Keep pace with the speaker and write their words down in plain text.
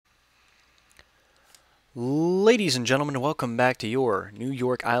Ladies and gentlemen, welcome back to your New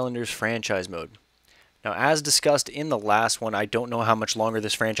York Islanders franchise mode. Now, as discussed in the last one, I don't know how much longer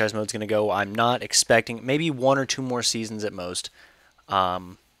this franchise mode is going to go. I'm not expecting maybe one or two more seasons at most.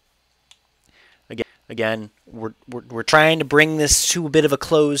 Um, we're trying to bring this to a bit of a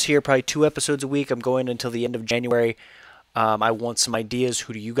close here, probably 2 episodes a week. I'm going until the end of January. I want some ideas.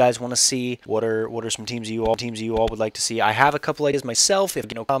 Who do you guys want to see? What are some teams you all would like to see? I have a couple ideas myself. If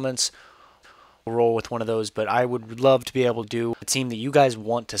you know comments, roll with one of those, but I would love to be able to do a team that you guys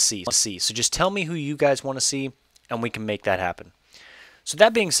want to see. So just tell me who you guys want to see, and we can make that happen. So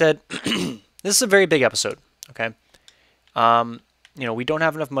that being said, this is a very big episode. Okay, we don't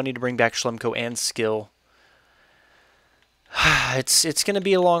have enough money to bring back Schlemko and Skill. It's going to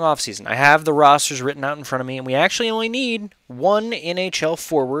be a long off season. I have the rosters written out in front of me, and we actually only need one NHL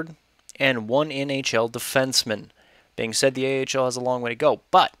forward and one NHL defenseman. Being said, the AHL has a long way to go,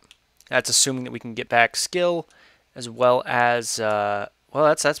 but that's assuming that we can get back Skill, as well as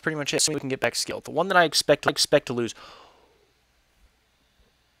that's pretty much it. So we can get back Skill. The one that I expect to lose.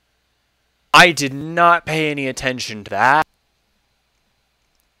 I did not pay any attention to that,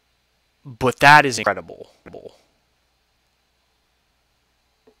 but that is incredible.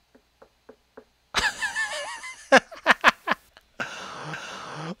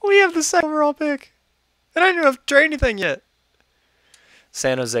 We have the second overall pick, and I didn't have to trade anything yet.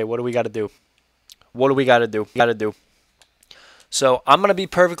 San Jose, what do we got to do? What do we got to do? So I'm gonna be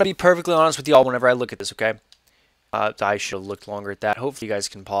perfectly honest with y'all whenever I look at this. Okay, I should have looked longer at that. Hopefully you guys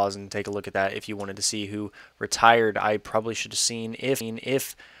can pause and take a look at that if you wanted to see who retired. I probably should have seen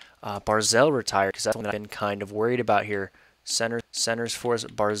if Barzell retired, because that's what I've been kind of worried about here. Centers for us.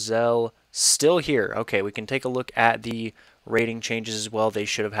 Barzell still here. Okay, we can take a look at the rating changes as well. They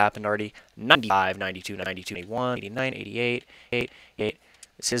should have happened already. 95, 92, 92, 81, 89, 88, 88.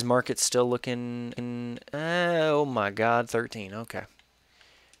 Is his market still looking in, oh my god, 13. Okay.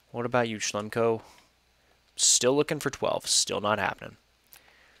 What about you, Schlemko? Still looking for 12. Still not happening.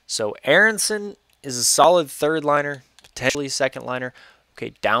 So Aronson is a solid third liner, potentially second liner.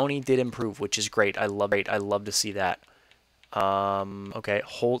 Okay, Downey did improve, which is great. I love to see that. Okay,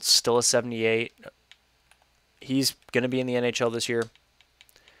 Holt's still a 78. He's going to be in the NHL this year.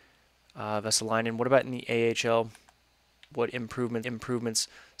 Vesalainen, what about in the AHL? What improvements?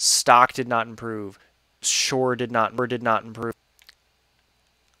 Stock did not improve. Shore did not improve.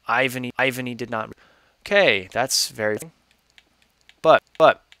 Ivany did not. Okay, that's very. But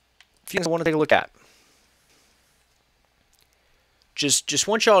if you guys want to take a look at, just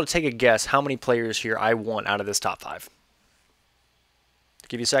want y'all to take a guess how many players here I want out of this top 5.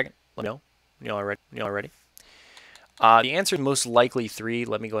 Give you a second. Let me know. Y'all are ready? The answer is most likely 3.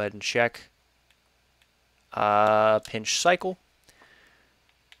 Let me go ahead and check. Pinch cycle.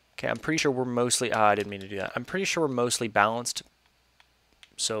 Okay, I'm pretty sure we're mostly. I didn't mean to do that. I'm pretty sure we're mostly balanced.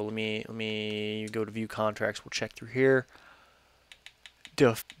 So let me go to view contracts. We'll check through here.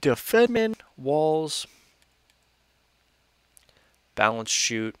 Defenseman, Walls, balanced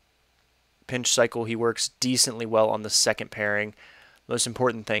shoot, pinch cycle. He works decently well on the second pairing. Most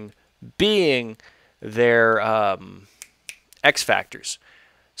important thing being their X factors.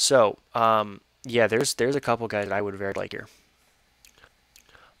 So yeah, there's a couple guys that I would very like here.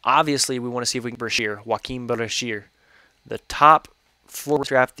 Obviously, we want to see if we can Joaquin Brashear, the top forward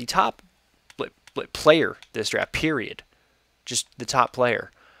draft, the top player this draft, period. Just the top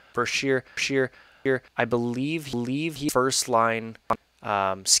player. Brashear, I believe he first line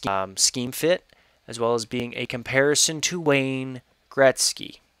scheme fit, as well as being a comparison to Wayne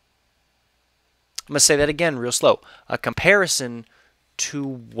Gretzky. I'm going to say that again real slow. A comparison to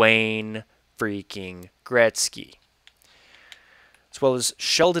Wayne freaking Gretzky. As well as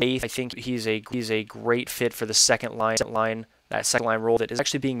Sheldon Eighth, I think he's a great fit for the second line. That second line role that is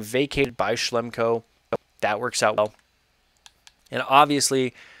actually being vacated by Schlemko. That works out well. And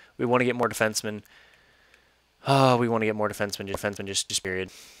obviously, we want to get more defensemen. Oh, we want to get more defensemen, just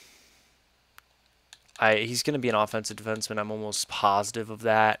period. He's going to be an offensive defenseman. I'm almost positive of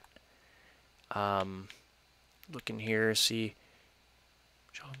that. Looking here, see.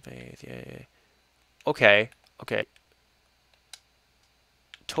 John Faith, yeah. Okay.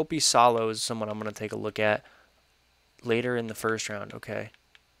 Topi Salo is someone I'm going to take a look at later in the first round. Okay.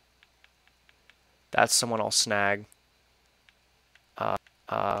 That's someone I'll snag. Oh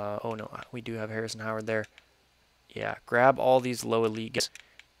no, we do have Harrison Howard there. Yeah, grab all these low elite guys.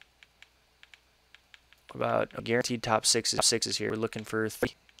 What about a guaranteed top sixes here? We're looking for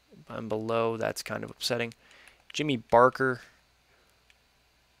 3 and below. That's kind of upsetting. Jimmy Barker.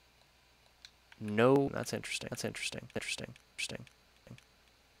 No, that's interesting.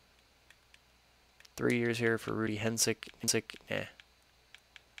 3 years here for Rudy Hensick. Nah.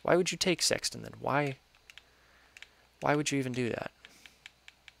 Why would you take Sexton then? Why would you even do that?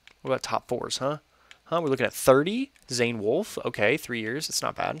 What about top fours, huh? We're looking at 30. Zane Wolf. Okay, 3 years. It's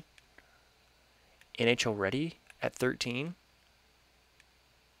not bad. NHL ready at 13.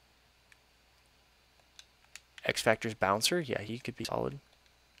 X Factor's bouncer. Yeah, he could be solid.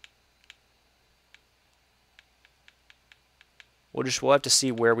 We'll have to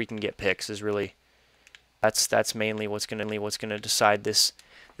see where we can get picks. Is really that's mainly what's gonna decide this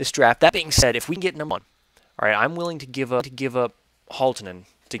draft. That being said, if we can get number 1, all right, I'm willing to give up Haltonen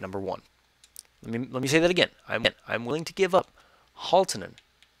to number 1. Let me say that again. I'm willing to give up Haltonen.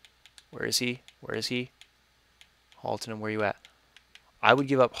 Where is he? Haltonen, where you at? I would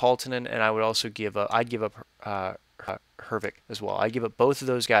give up Haltonen, and I would also give up. I'd give up Hervik as well. I'd give up both of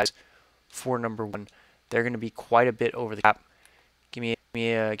those guys for number 1. They're going to be quite a bit over the cap. Give me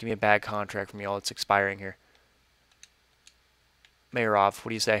a bad contract from y'all. It's expiring here. Mayarov, what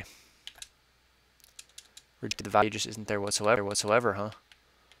do you say? The value just isn't there whatsoever,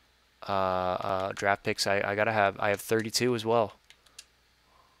 huh? Draft picks. I have 32 as well.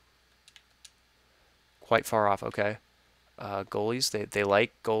 Quite far off. Okay. Goalies. They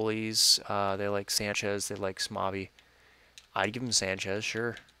like goalies. They like Sanchez. They like Smavi. I'd give him Sanchez,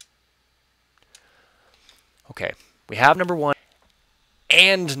 sure. Okay. We have number 1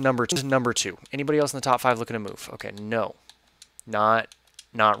 and number 2. Anybody else in the top 5 looking to move? Okay. No. Not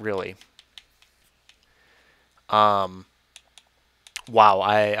really. Wow,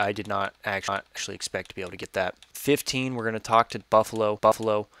 I did not actually expect to be able to get that. 15, we're going to talk to Buffalo.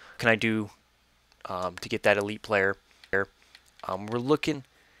 Buffalo, can I do to get that elite player? We're looking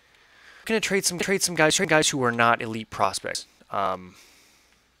to trade some guys who are not elite prospects.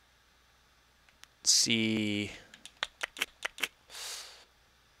 See,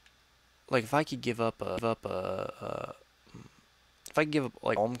 like if I could give up like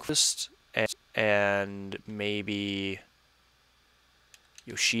Almquist and maybe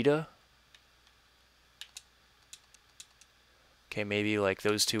Yoshida. Okay, maybe like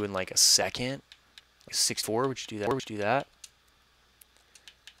those two in like a second. Like 6'4", would you do that?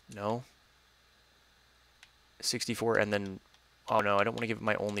 No. 64, and then, oh no, I don't want to give up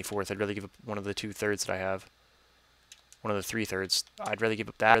my only 4th. I'd rather give up one of the 2/3 that I have. One of the 3/3. I'd rather give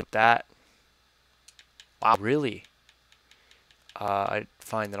up that. Wow, really?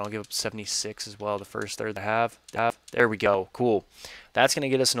 Fine, then I'll give up 76 as well, the first third I have. There we go, cool. That's going to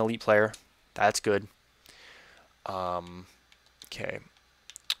get us an elite player. That's good. Okay.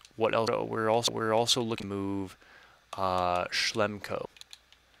 What else? We're also looking to move Schlemko.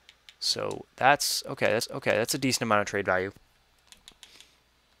 So that's okay. That's a decent amount of trade value.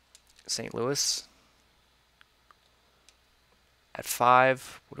 St. Louis at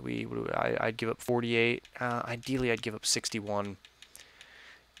 5. I'd give up 48. Ideally, I'd give up 61,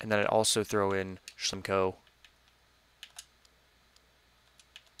 and then I'd also throw in Schlemko.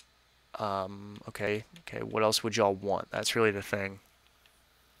 Okay. What else would y'all want? That's really the thing.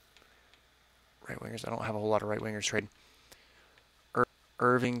 Right wingers. I don't have a whole lot of right wingers trade.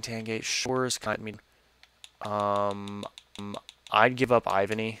 Irving, Tangate, Shores. I'd give up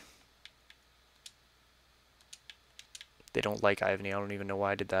Ivany. They don't like Ivany. I don't even know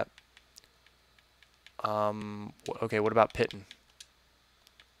why I did that. Okay, what about Pitton?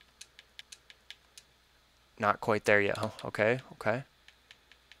 Not quite there yet, huh? Okay.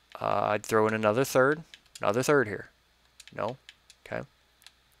 I'd throw in another third here. No? Okay.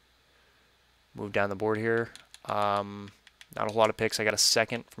 Move down the board here. Not a whole lot of picks. I got a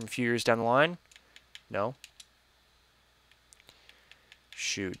second from a few years down the line. No.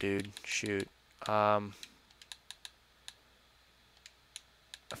 Shoot, dude. Shoot. A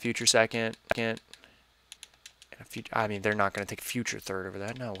future second. And a future. I mean, they're not going to take a future third over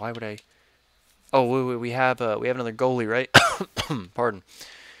that. No. Why would I? Oh, wait. We have another goalie, right? Pardon.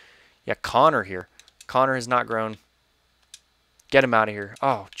 Yeah, Connor here. Connor has not grown. Get him out of here.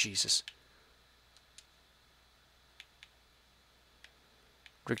 Oh, Jesus.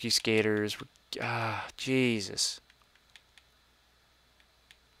 Rookie skaters. Jesus.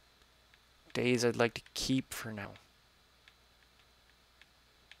 Days I'd like to keep for now.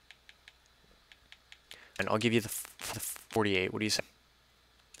 And I'll give you the 48. What do you say?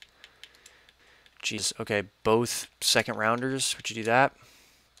 Jeez. Okay, both second rounders. Would you do that?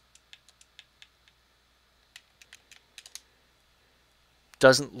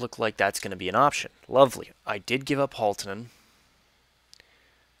 Doesn't look like that's going to be an option. Lovely. I did give up Haltonen.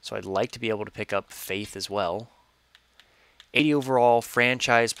 So I'd like to be able to pick up Faith as well. 80 overall,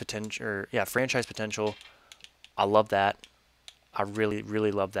 franchise potential. Yeah, franchise potential. I love that. I really,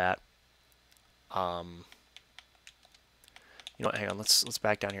 really love that. You know what? Hang on. Let's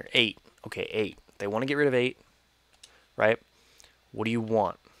back down here. 8. Okay, 8. They want to get rid of 8, right? What do you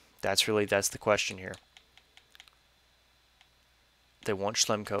want? That's the question here. They want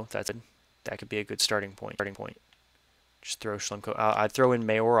Schlemko. That could be a good starting point. Just throw Schlemko. I'd throw in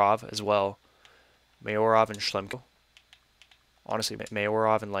Mayorov as well. Mayorov and Schlemko. Honestly,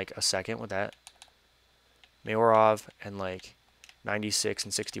 Mayorov in like a second with that. Mayorov and like 96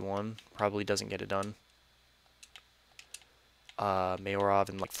 and 61 probably doesn't get it done. Mayorov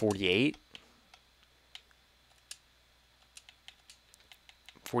in like 48.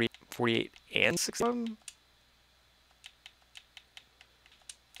 48 and 61.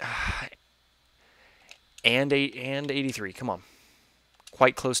 And 83. Come on.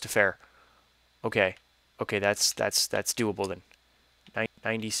 Quite close to fair. Okay. Okay, that's doable then.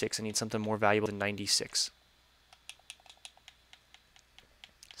 96. I need something more valuable than 96.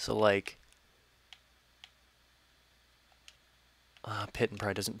 So like Pitten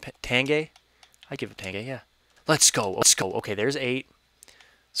probably doesn't. Tanguay? I give it Tanguay, yeah. Let's go. Okay, there's 8.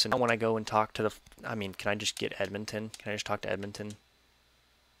 So now when I go and talk to the... I mean, can I just get Edmonton? Can I just talk to Edmonton?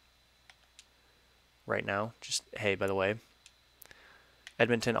 Right now? Just, hey, by the way.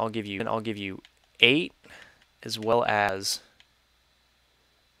 Edmonton, I'll give you 8 as well as...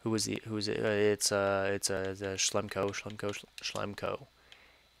 Who is it? It's the Schlemko.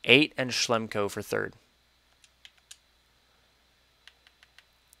 8 and Schlemko for 3rd.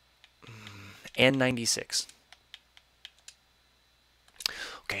 And 96.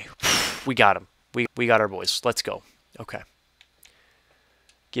 Okay, we got him. We got our boys. Let's go. Okay.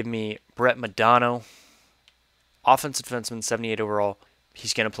 Give me Brett Modano. Offensive defenseman, 78 overall.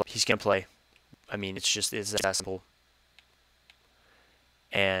 He's gonna play. I mean, it's that simple.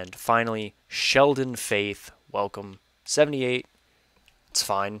 And finally, Sheldon Faith. Welcome. 78. It's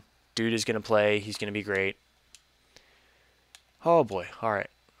fine. Dude is gonna play. He's gonna be great. Oh boy. All right.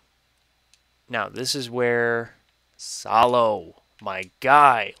 Now this is where Salo, my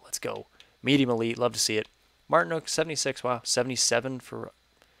guy. Let's go. Medium elite. Love to see it. Martinook, 76. Wow. 77 for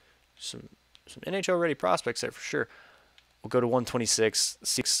some NHL ready prospects there for sure. We'll go to 126.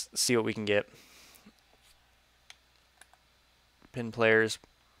 See what we can get. Pin players.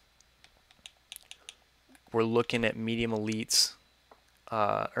 We're looking at medium elites.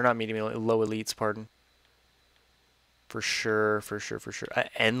 Or not medium elite, low elites, pardon. For sure.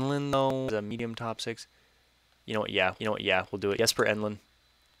 Enlund, though, is a medium top 6. You know what? Yeah, we'll do it. Jesper Enlund.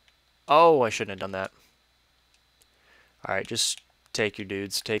 Oh, I shouldn't have done that. All right, just take your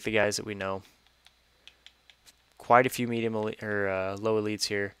dudes. Take the guys that we know. Quite a few medium elite, or low elites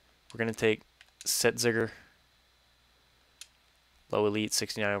here. We're going to take Setziger. Low elite,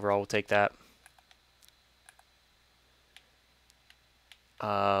 69 overall. We'll take that.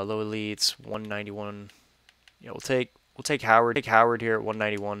 Low elites, 191. Yeah, we'll take Howard. Take Howard here at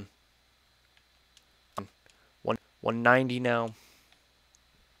 191. 190 now.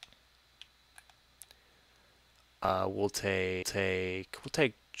 We'll take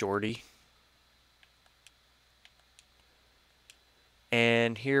Jordy.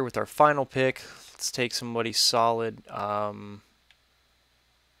 And here with our final pick, let's take somebody solid.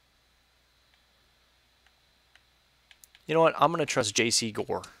 You know what? I'm gonna trust JC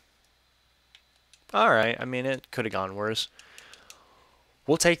Gore. All right. I mean, it could have gone worse.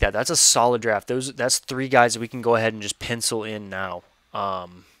 We'll take that. That's a solid draft. That's 3 guys that we can go ahead and just pencil in now.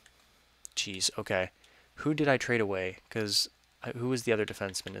 Geez. Okay. Who did I trade away? Because who was the other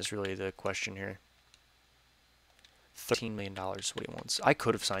defenseman is really the question here. $13 million is what he wants. I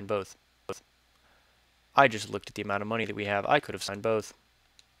could have signed both. I just looked at the amount of money that we have. I could have signed both.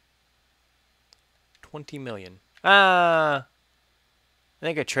 $20 million. I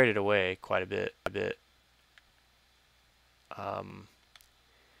think I traded away quite a bit.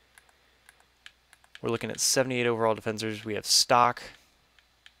 We're looking at 78 overall defenders. We have Stock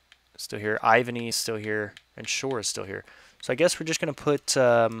still here. Ivany is still here. And Shore is still here. So I guess we're just going to put...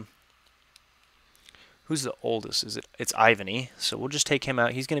 who's the oldest? It's Ivany. So we'll just take him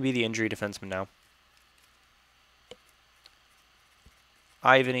out. He's going to be the injury defenseman now.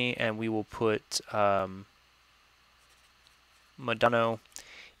 Ivany, and we will put Modano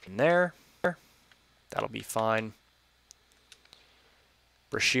in there. That'll be fine.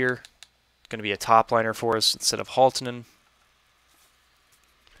 Brashear, going to be a top liner for us instead of Haltonen.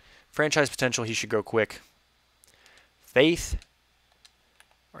 Franchise potential, he should go quick. Faith,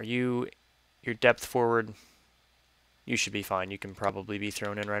 are you your depth forward? You should be fine. You can probably be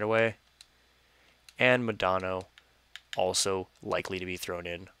thrown in right away. And Modano, also likely to be thrown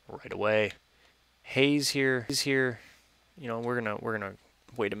in right away. Hayes here. You know, we're gonna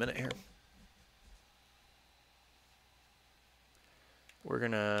wait a minute here. we're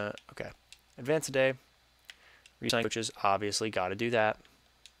gonna, okay, advance a day, resign coaches, obviously got to do that.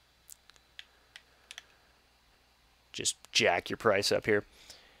 Just jack your price up here.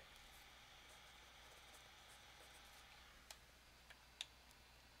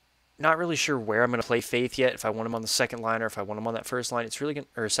 Not really sure where I'm going to play Faith yet, if I want him on the second line or if I want him on that first line. It's really going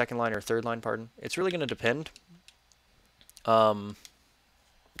to, or second line or third line, pardon. It's really going to depend.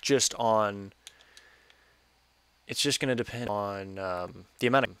 Just on, it's just going to depend on the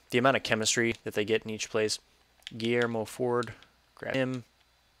amount of chemistry that they get in each place. Guillermo Ford, grab him.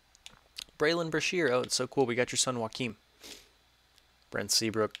 Braylon Brashear, oh, it's so cool. We got your son Joaquin. Brent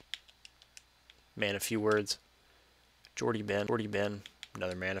Seabrook, man of few words. Jordy Ben,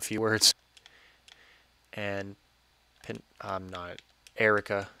 another man of few words. And I'm not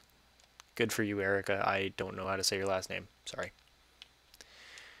Erica. Good for you, Erica. I don't know how to say your last name. Sorry.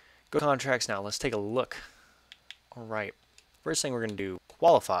 Go to contracts now. Let's take a look. All right. First thing we're going to do,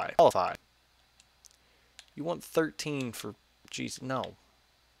 qualify. You want 13 for, geez, no.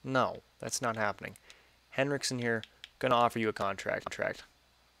 No, that's not happening. Henriksen here, going to offer you a contract.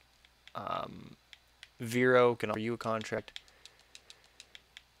 Vero, going to offer you a contract.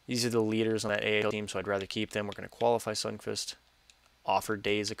 These are the leaders on that AHL team, so I'd rather keep them. We're going to qualify Sundqvist. Offer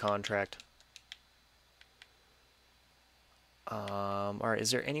Days a contract. All right, is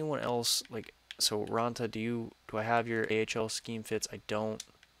there anyone else, like, so Ranta, do I have your AHL scheme fits? I don't.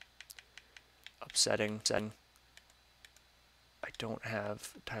 Upsetting. I don't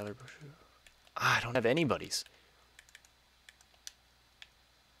have Tyler Bush. I don't have anybody's.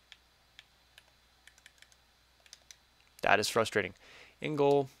 That is frustrating. In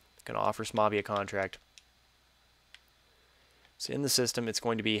goal, going to offer Smabi a contract. So in the system, it's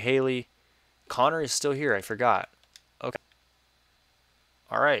going to be Haley. Connor is still here. I forgot. Okay.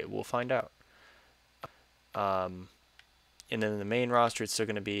 All right, we'll find out. And then in the main roster, it's still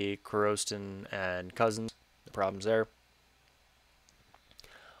going to be Korostin and Cousins. The problem's there.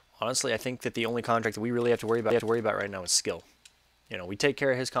 Honestly, I think that the only contract that we really have to worry about right now is skill. You know, we take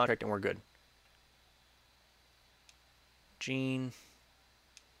care of his contract and we're good. Gene,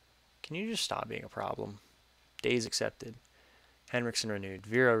 can you just stop being a problem? Days accepted. Henriksen renewed.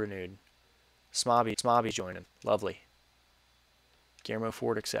 Vero renewed. Smabi's joining. Lovely. Guillermo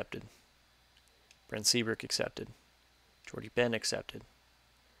Ford accepted. Brent Seabrook accepted. Jordy Ben accepted.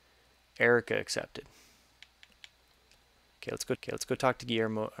 Erica accepted. Okay, let's go talk to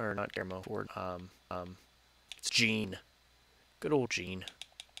Guillermo, or not Guillermo Ford. It's Gene. Good old Gene.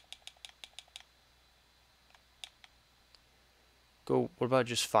 Go. What about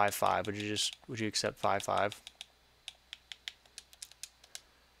just 5-5? Would you accept 5-5?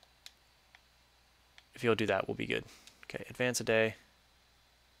 If you'll do that, we'll be good. Okay, advance a day.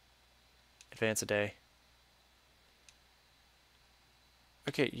 Advance a day.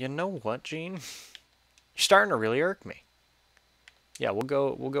 Okay, you know what, Gene? You're starting to really irk me. Yeah, we'll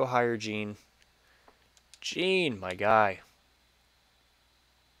go hire Gene. Gene, my guy.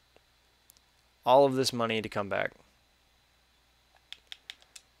 All of this money to come back.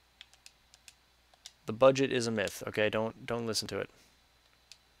 The budget is a myth, okay? Don't listen to it.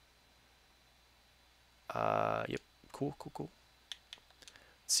 Yep. Cool. Let's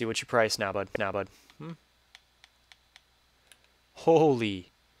see what you price now, bud.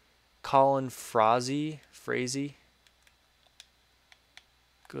 Holy. Colin Frazee.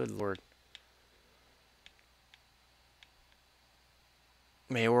 Good lord.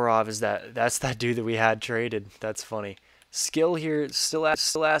 Mayorov that's that dude that we had traded. That's funny. Skill here, still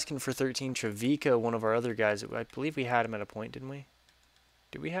asking for 13. Trevika, one of our other guys. I believe we had him at a point, didn't we?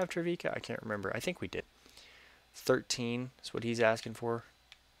 Did we have Trevika? I can't remember. I think we did. 13 is what he's asking for.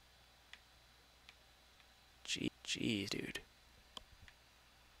 Jeez, dude.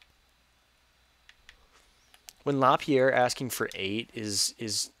 When LaPierre asking for 8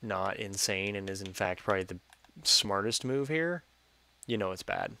 is not insane and is in fact probably the smartest move here, you know it's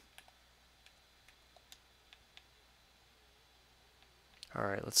bad.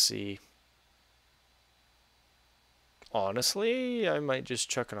 Alright, let's see. Honestly, I might just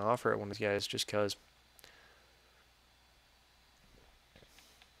chuck an offer at one of these guys just because.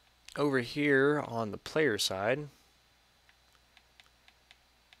 Over here on the player side,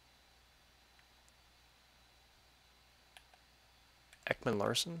 Ekman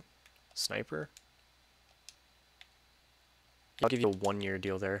Larson, sniper. I'll give you a 1-year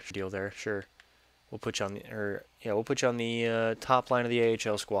deal there. Sure. We'll put you on the top line of the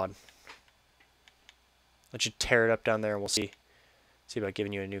AHL squad. Let you tear it up down there, and we'll see about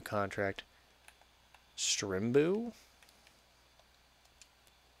giving you a new contract. Strimbu?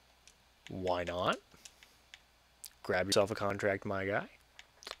 Why not? grab yourself a contract, my guy.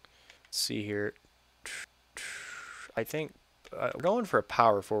 Let's see here. I think we're going for a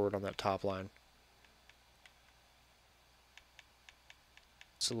power forward on that top line.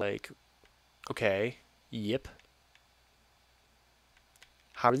 So, like, okay, yep.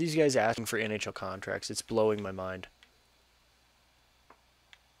 How are these guys asking for NHL contracts? It's blowing my mind.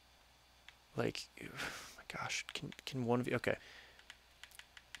 Like, oh my gosh, can one of you? Okay,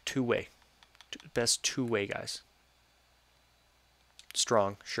 two-way, best two-way guys.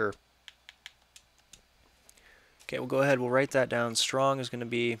 Strong, sure. Okay, we'll go ahead. We'll write that down. Strong is going to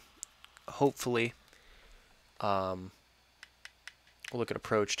be, hopefully, we'll look at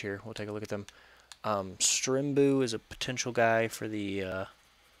approached here. We'll take a look at them. Strimbu is a potential guy for the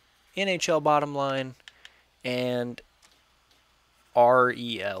NHL bottom line, and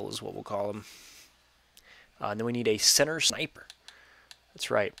REL is what we'll call him. And then we need a center sniper.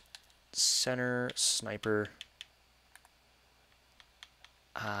 That's right, center sniper.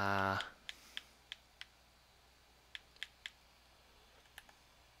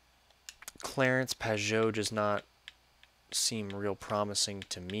 Clarence Pajot does not seem real promising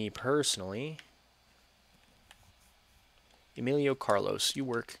to me personally. Emilio Carlos, you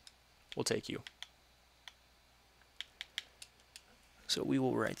work. We'll take you. So we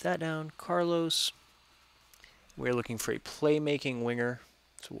will write that down. Carlos. We're looking for a playmaking winger.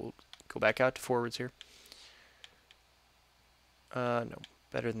 So we'll go back out to forwards here. No,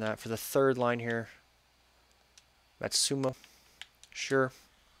 better than that. For the third line here, Matsumo. Sure.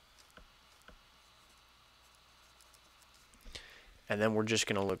 And then we're just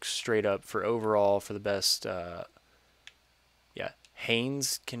going to look straight up for overall for the best. Yeah,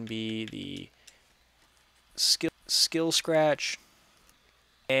 Haynes can be the skill scratch.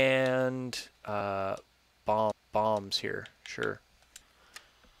 And bombs here, sure.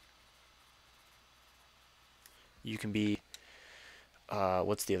 You can be,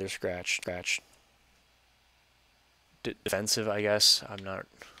 what's the other scratch? Defensive, I guess. I'm not.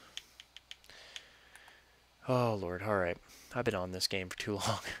 Oh, Lord, all right. I've been on this game for too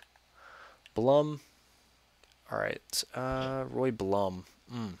long. Blum. All right, Roy Blum.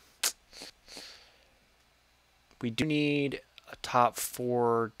 We do need a top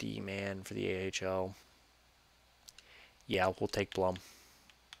 4 D-man for the AHL. Yeah, we'll take Blum.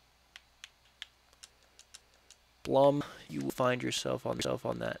 Blum, you will find yourself on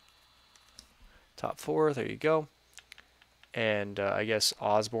that top 4. There you go. And I guess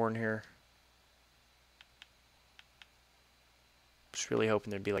Osborne here. Just really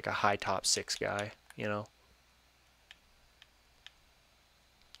hoping there'd be like a high top 6 guy, you know.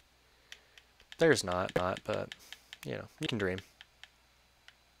 There's not, but you know, you can dream.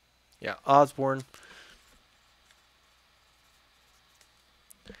 Yeah, Osborne.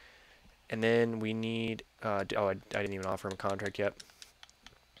 And then we need, I didn't even offer him a contract yet.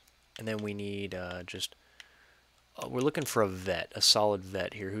 And then we need just, we're looking for a vet, a solid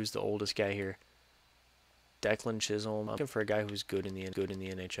vet here. Who's the oldest guy here? Declan Chisholm. I'm looking for a guy who's good in the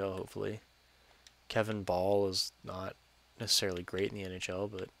NHL, hopefully. Kevin Ball is not necessarily great in the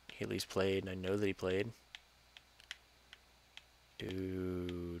NHL, but he at least played, and I know that he played.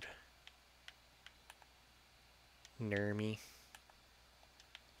 Dude. Nermy.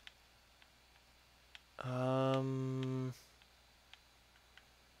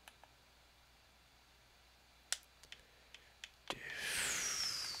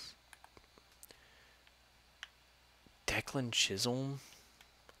 Declan Chisholm?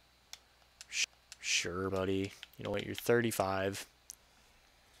 Sure, buddy. You know what? You're 35.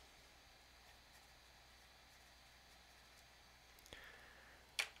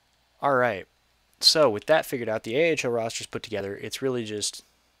 All right. So with that figured out, the AHL roster's put together. It's really just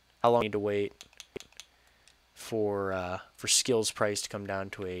how long we need to wait for skills price to come down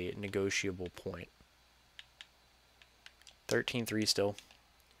to a negotiable point. 13-3 still. All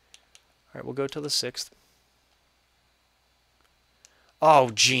right, we'll go till the 6th.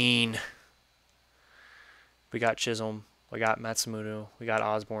 Oh, Gene. We got Chisholm. We got Matsumoto. We got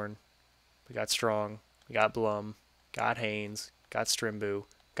Osborne. We got Strong. We got Blum. Got Haynes. Got Strimbu.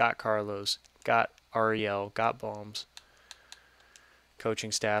 Got Carlos. Got REL. Got Bombs.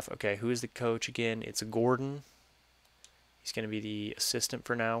 Coaching staff. Okay, who is the coach again? It's Gordon. He's going to be the assistant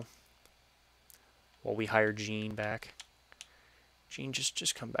for now. While we hire Gene back. Gene,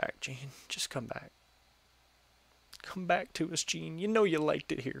 just come back, Gene. Just come back. Come back to us, Gene. You know you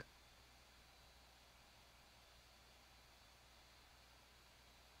liked it here.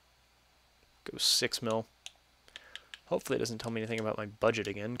 Go 6 mil. Hopefully it doesn't tell me anything about my budget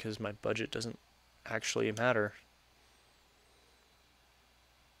again, because my budget doesn't actually matter.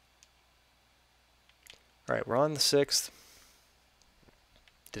 All right, we're on the 6th.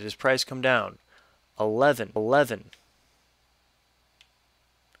 Did his price come down? 11.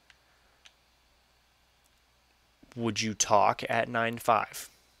 Would you talk at 9.5?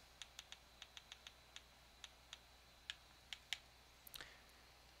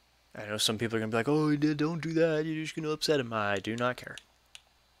 I know some people are going to be like, oh, don't do that. You're just going to upset him. I do not care.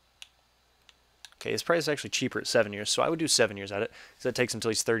 Okay, his price is actually cheaper at 7 years, so I would do 7 years at it. Because that takes him until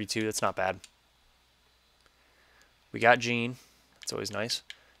he's 32. That's not bad. We got Gene. That's always nice.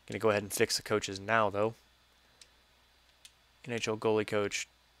 Going to go ahead and fix the coaches now, though. NHL goalie coach,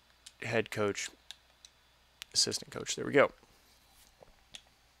 head coach, assistant coach. There we go.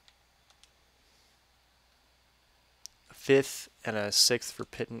 A 5th and a 6th for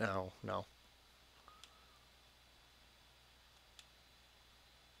Pitt. No. No.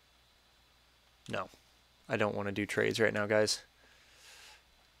 I don't want to do trades right now, guys.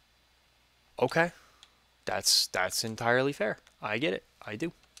 Okay. That's entirely fair. I get it. I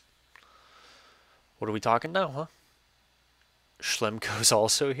do. What are we talking now, huh? Schlemko's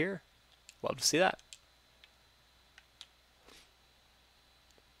also here. Love to see that.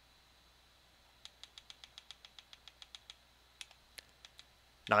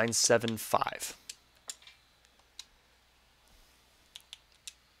 $9.75.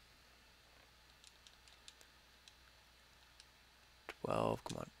 12.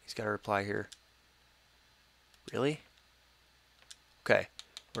 Come on. He's got to reply here. Really? Okay.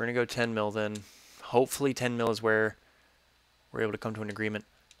 We're going to go 10 mil then. Hopefully 10 mil is where we're able to come to an agreement.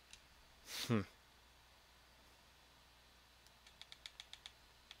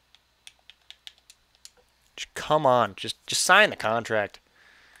 Come on. Just sign the contract.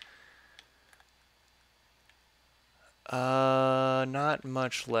 Not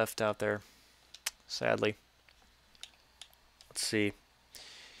much left out there. Sadly. Let's see.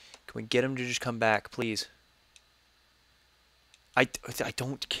 Can we get him to just come back, please? I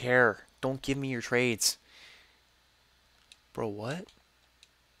don't care. Don't give me your trades. Bro, what?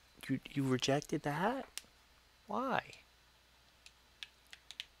 You rejected that? Why?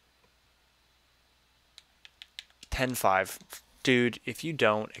 10-5. Dude, if you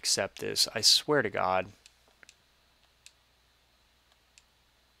don't accept this, I swear to God.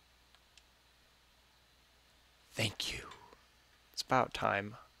 Thank you. It's about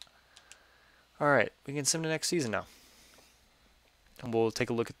time. Alright, we can sim to next season now. And we'll take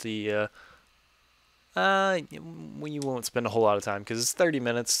a look at the... you won't spend a whole lot of time because it's 30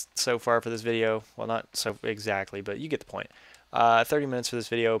 minutes so far for this video. Well, not so exactly, but you get the point. 30 minutes for this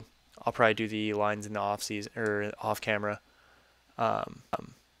video. I'll probably do the lines in the off season or off camera.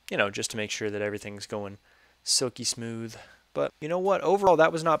 You know, just to make sure that everything's going silky smooth. But you know what? Overall,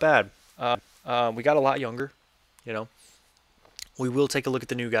 that was not bad. We got a lot younger. You know, we will take a look at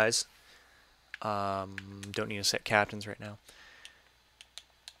the new guys. Don't need to set captains right now.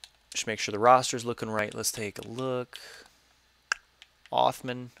 Just make sure the roster's looking right. Let's take a look.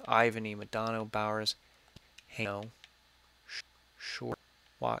 Othman, Ivany, Madonna, Bowers, Hano, Short,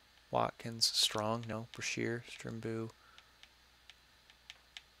 Watkins, Strong, no, Brashear, Strimbu.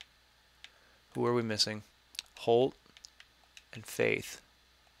 Who are we missing? Holt and Faith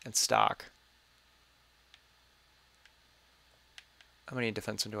and Stock. How many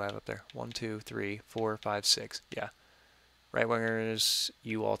defensemen do I have up there? 1, 2, 3, 4, 5, 6. Yeah. Right wingers,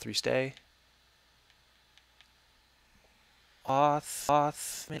 you all 3 stay.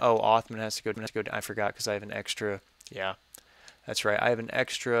 Othman. Oh, Othman has to go. I forgot because I have an extra. Yeah, that's right. I have an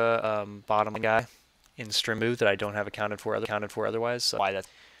extra bottom guy in Strimbu that I don't have accounted for otherwise. So why that?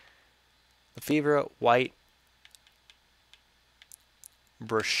 Lefevre, White,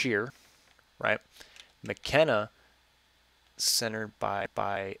 Brashear, right? McKenna, centered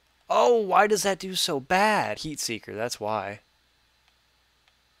by. Oh, why does that do so bad? Heat Seeker, that's why.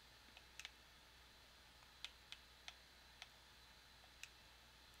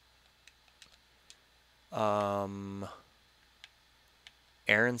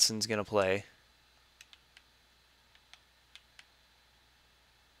 Aronson's gonna play.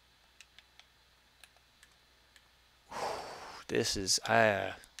 This is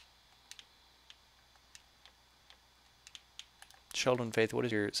Sheldon Faith. What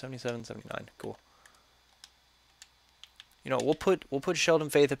is your 77, 79? Cool. You know, we'll put Sheldon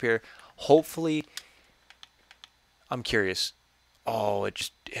Faith up here. Hopefully, I'm curious. Oh, it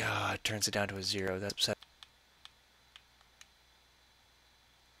just it turns it down to a 0. That's upsetting.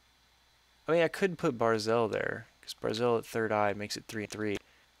 I mean, I could put Barzell there because Barzell at third eye makes it 3-3.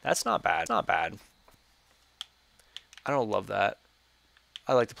 That's not bad. Not bad. I don't love that.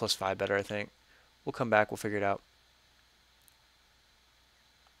 I like the +5 better, I think. We'll come back. We'll figure it out.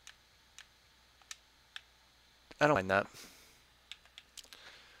 I don't mind that.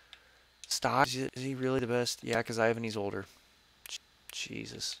 Stop. Is he really the best? Yeah, because Ivan, he's older.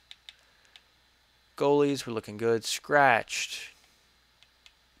 Jesus. Goalies, we're looking good. Scratched.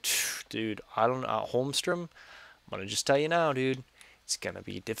 Dude, I don't know. Holmstrom, I'm going to just tell you now, dude. It's going to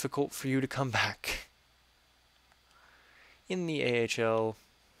be difficult for you to come back. In the AHL,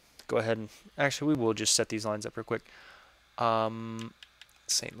 go ahead and... Actually, we will just set these lines up real quick.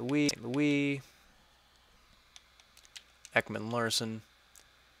 St. Louis. Ekman Larson.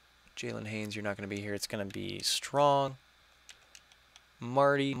 Jalen Haynes, you're not going to be here. It's going to be Strong.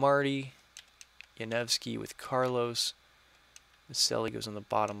 Marty. Yanevsky with Carlos. Maselli goes on the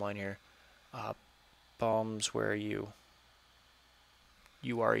bottom line here. Bombs, where are you?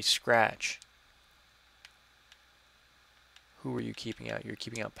 You are a scratch. Who are you keeping out? You're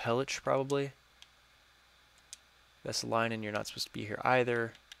keeping out Pelich, probably. Vesalainen, you're not supposed to be here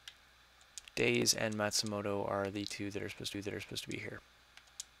either. Days and Matsumoto are the two that are supposed to be here.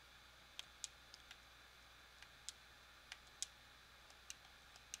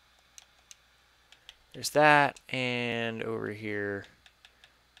 There's that, and over here,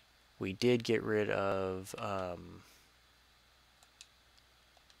 we did get rid of,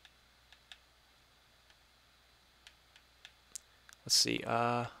 let's see,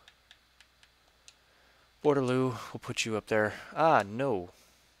 Waterloo, we'll put you up there. No.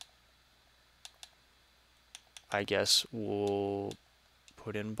 I guess we'll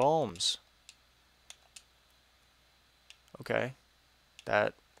put in Balms. Okay.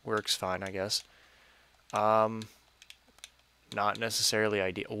 That works fine, I guess. Not necessarily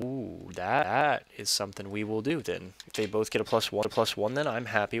ideal. Ooh, that is something we will do then. If they both get a +1, then I'm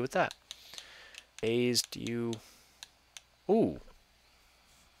happy with that. A's, do you... Ooh.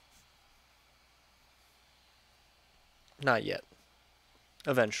 Not yet.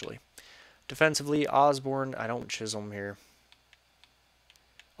 Eventually. Defensively, Osborne, I don't Chisholm here.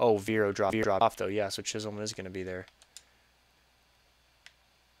 Oh, Vero dropped off though. Yeah, so Chisholm is going to be there.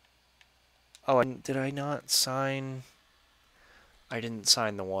 Oh, did I not sign? I didn't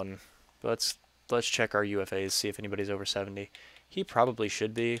sign the one. Let's check our UFAs, see if anybody's over 70. He probably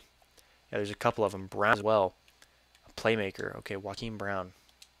should be. Yeah, there's a couple of them. Brown as well. A playmaker. Okay, Joaquin Brown.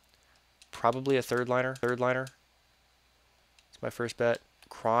 Probably a third liner. It's my first bet.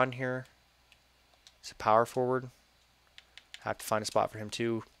 Cron here. He's a power forward. Have to find a spot for him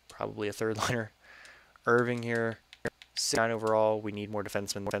too. Probably a third liner. Irving here. 69 overall. We need more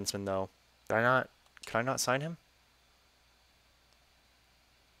defensemen though. Could I not sign him?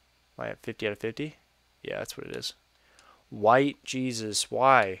 Am I at 50 out of 50? Yeah, that's what it is. White, Jesus,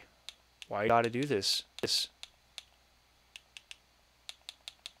 why? Why you gotta do this?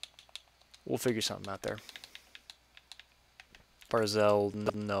 We'll figure something out there. Barzell,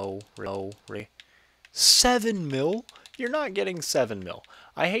 no. 7 mil? You're not getting 7 mil.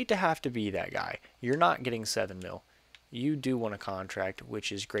 I hate to have to be that guy. You're not getting 7 mil. You do want a contract,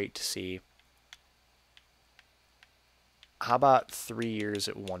 which is great to see. How about 3 years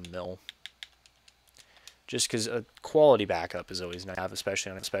at 1 mil? Just because a quality backup is always nice to have,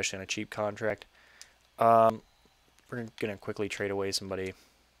 especially on a cheap contract. We're gonna quickly trade away somebody.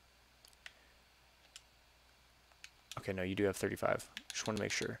 Okay, no, you do have 35. Just want to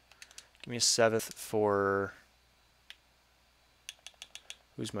make sure. Give me a 7th for...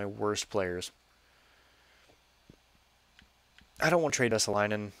 Who's my worst players? I don't want to trade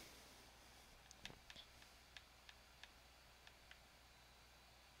Vesalainen.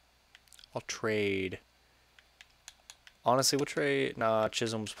 I'll trade... Honestly, we'll trade... Nah,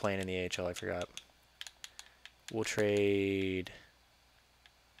 Chisholm's playing in the AHL, I forgot. We'll trade...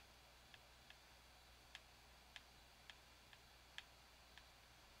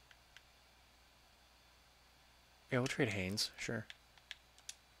 Yeah, we'll trade Haynes, sure.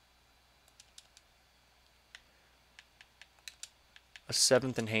 A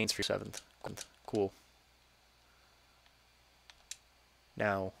 7th and Haynes for 7th. Cool.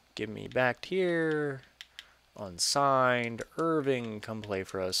 Now, give me back here. Unsigned. Irving, come play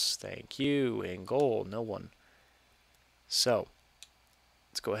for us. Thank you. In goal, no one. So,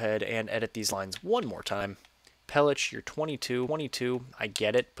 let's go ahead and edit these lines one more time. Pelich, you're 22. 22, I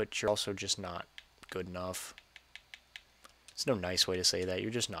get it, but you're also just not good enough. There's no nice way to say that.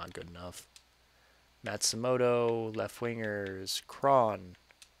 You're just not good enough. Matsumoto, left wingers, Cron.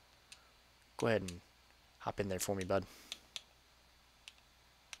 Go ahead and hop in there for me, bud.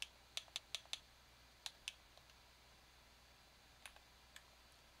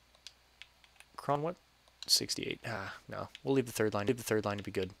 Cron, what? 68. No. We'll leave the third line. Leave the third line to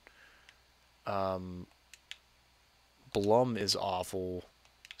be good. Blum is awful.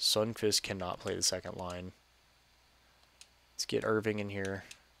 Sundqvist cannot play the second line. Let's get Irving in here.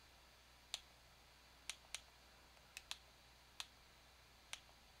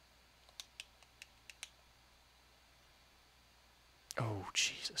 Oh,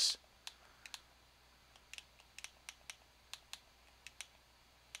 Jesus.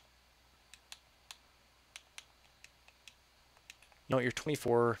 You know what, you're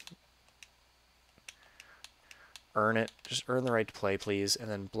 24. Earn it. Just earn the right to play, please. And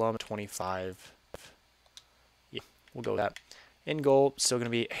then Blum 25. Yeah, we'll go with that. In goal, still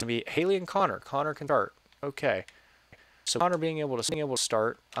going to be Haley and Connor. Connor can start. Okay. So Connor being able to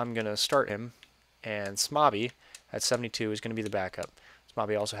start, I'm going to start him. And Smobby at 72 is going to be the backup.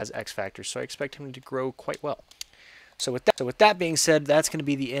 Smobby also has X factors, so I expect him to grow quite well. So with that being said, that's going to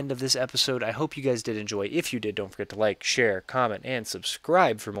be the end of this episode. I hope you guys did enjoy. If you did, don't forget to like, share, comment, and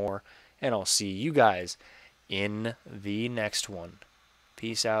subscribe for more. And I'll see you guys in the next one.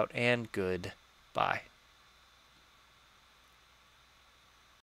 Peace out and goodbye.